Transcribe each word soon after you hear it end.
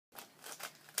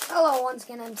Hello, once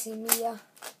again, MC Mia.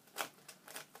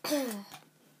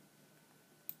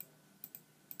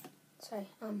 Sorry,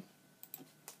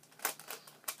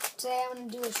 today I'm going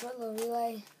to do a short little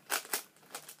relay.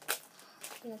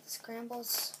 Looking at the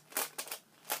scrambles.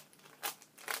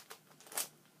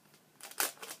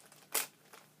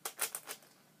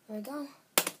 There we go.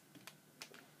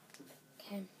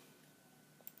 Okay.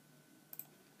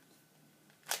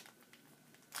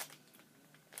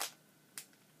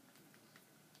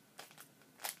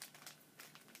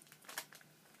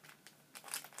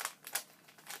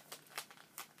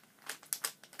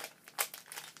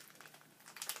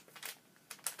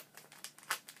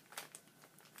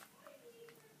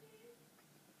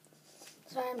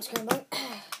 Sorry, I'm scrambling.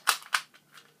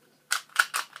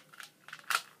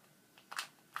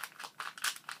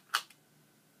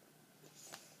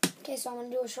 Okay, so I'm going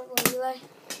to do a short little relay.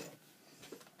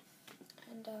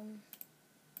 And,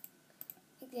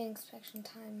 make the inspection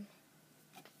time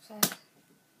fast.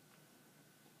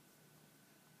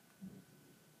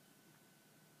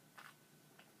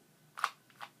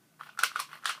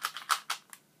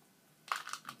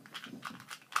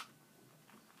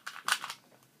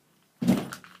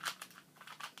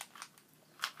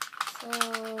 So,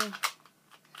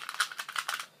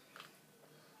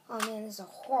 oh man, this is a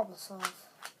horrible solve.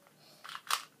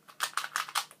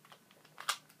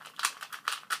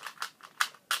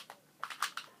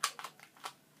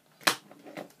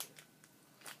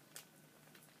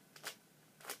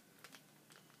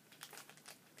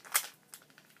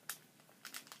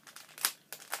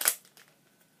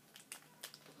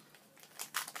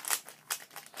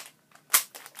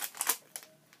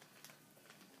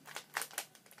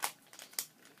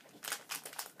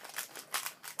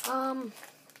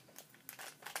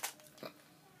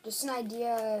 Just an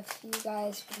idea if you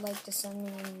guys would like to send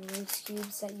me any Rubik's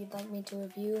Cubes that you'd like me to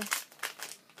review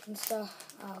and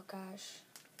stuff. Oh gosh.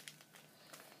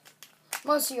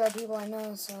 Most of you are people I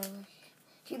know, so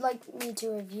if you'd like me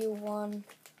to review one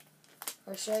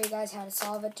or show you guys how to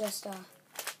solve it, just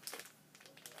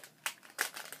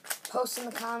post in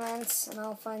the comments and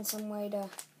I'll find some way to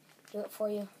do it for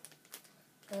you.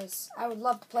 Because I would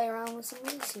love to play around with some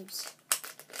Rubik's Cubes.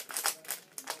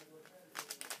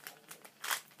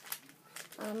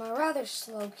 I'm a rather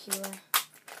slow cuer.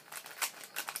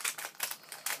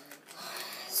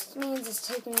 This means it's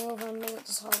taking me over a minute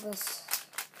to solve this.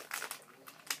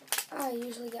 I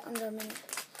usually get under a minute.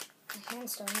 My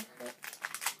hand's starting to hurt.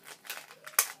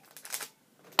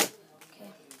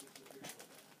 Okay.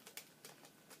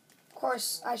 Of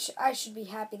course, I should be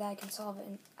happy that I can solve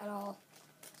it at all.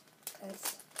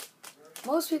 Because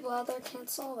most people out there can't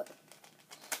solve it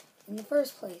in the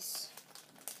first place.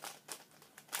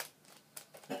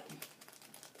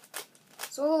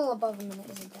 So a little above a minute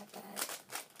isn't that bad.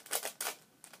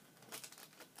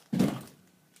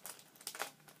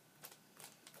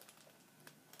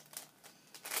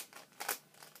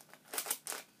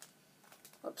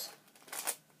 Whoops.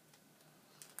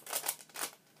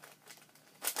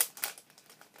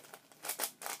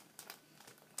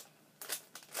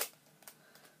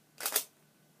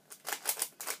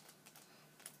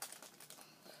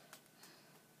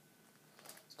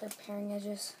 Start pairing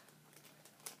edges.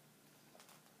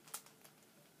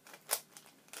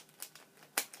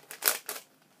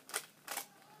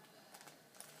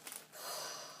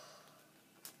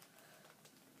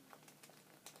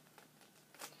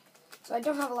 So I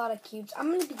don't have a lot of cubes. I'm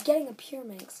going to be getting a pure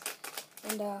mix.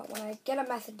 And when I get a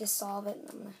method to solve it,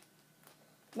 I'm going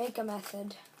to make a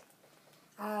method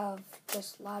out of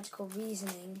just logical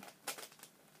reasoning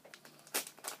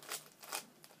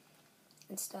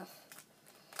and stuff.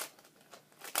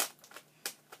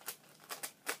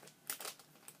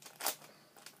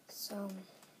 So,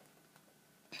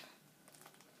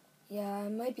 yeah, I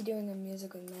might be doing a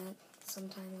music with Matt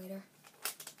sometime later.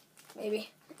 Maybe.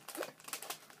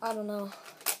 I don't know.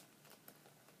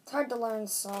 It's hard to learn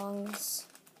songs.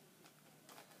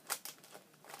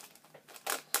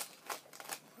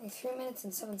 Only 3 minutes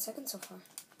and 7 seconds so far.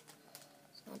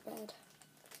 It's not bad.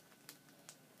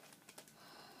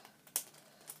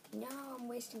 No, I'm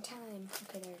wasting time.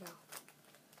 Okay, there we go.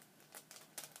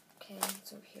 Okay,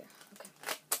 it's over here. Okay.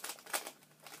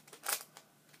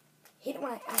 Hate it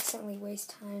when I accidentally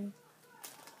waste time.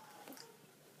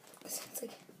 It's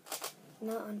like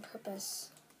not on purpose.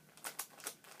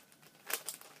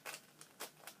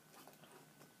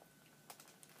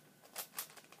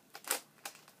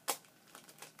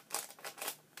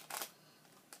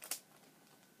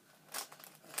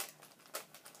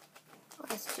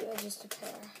 Let's do just a pair.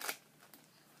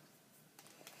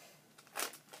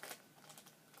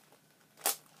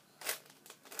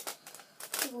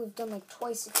 we've done like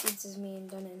twice the cubes as me and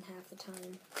done it in half the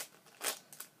time.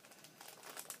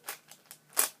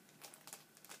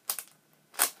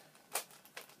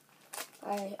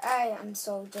 I am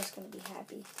so just going to be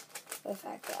happy with the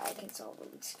fact that I can solve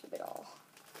Rubik's Cube at all.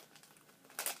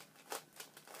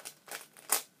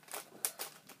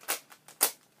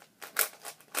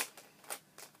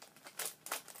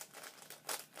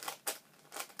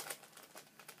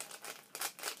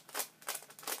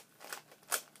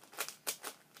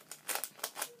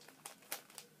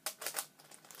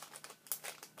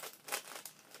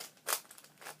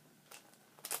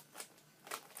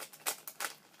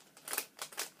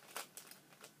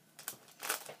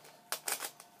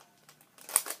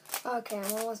 Okay,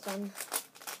 I'm almost done.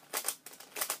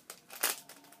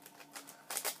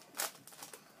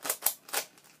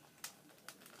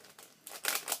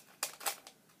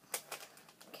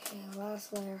 Okay,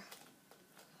 last layer.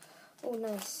 Oh,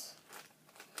 nice.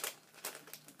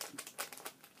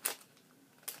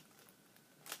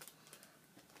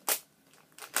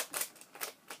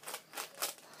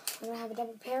 I'm gonna have a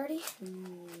double parity?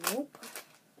 Nope.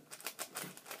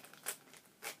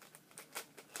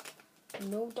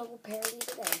 No double parity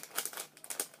today.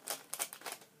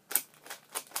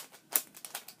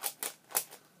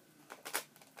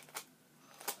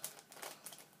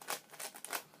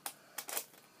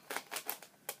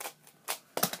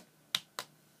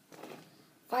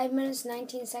 Five minutes,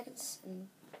 19 seconds, and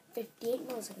 58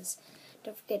 milliseconds.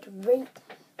 Don't forget to rate,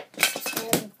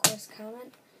 subscribe, and of course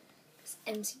comment. It's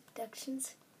MC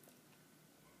Deductions.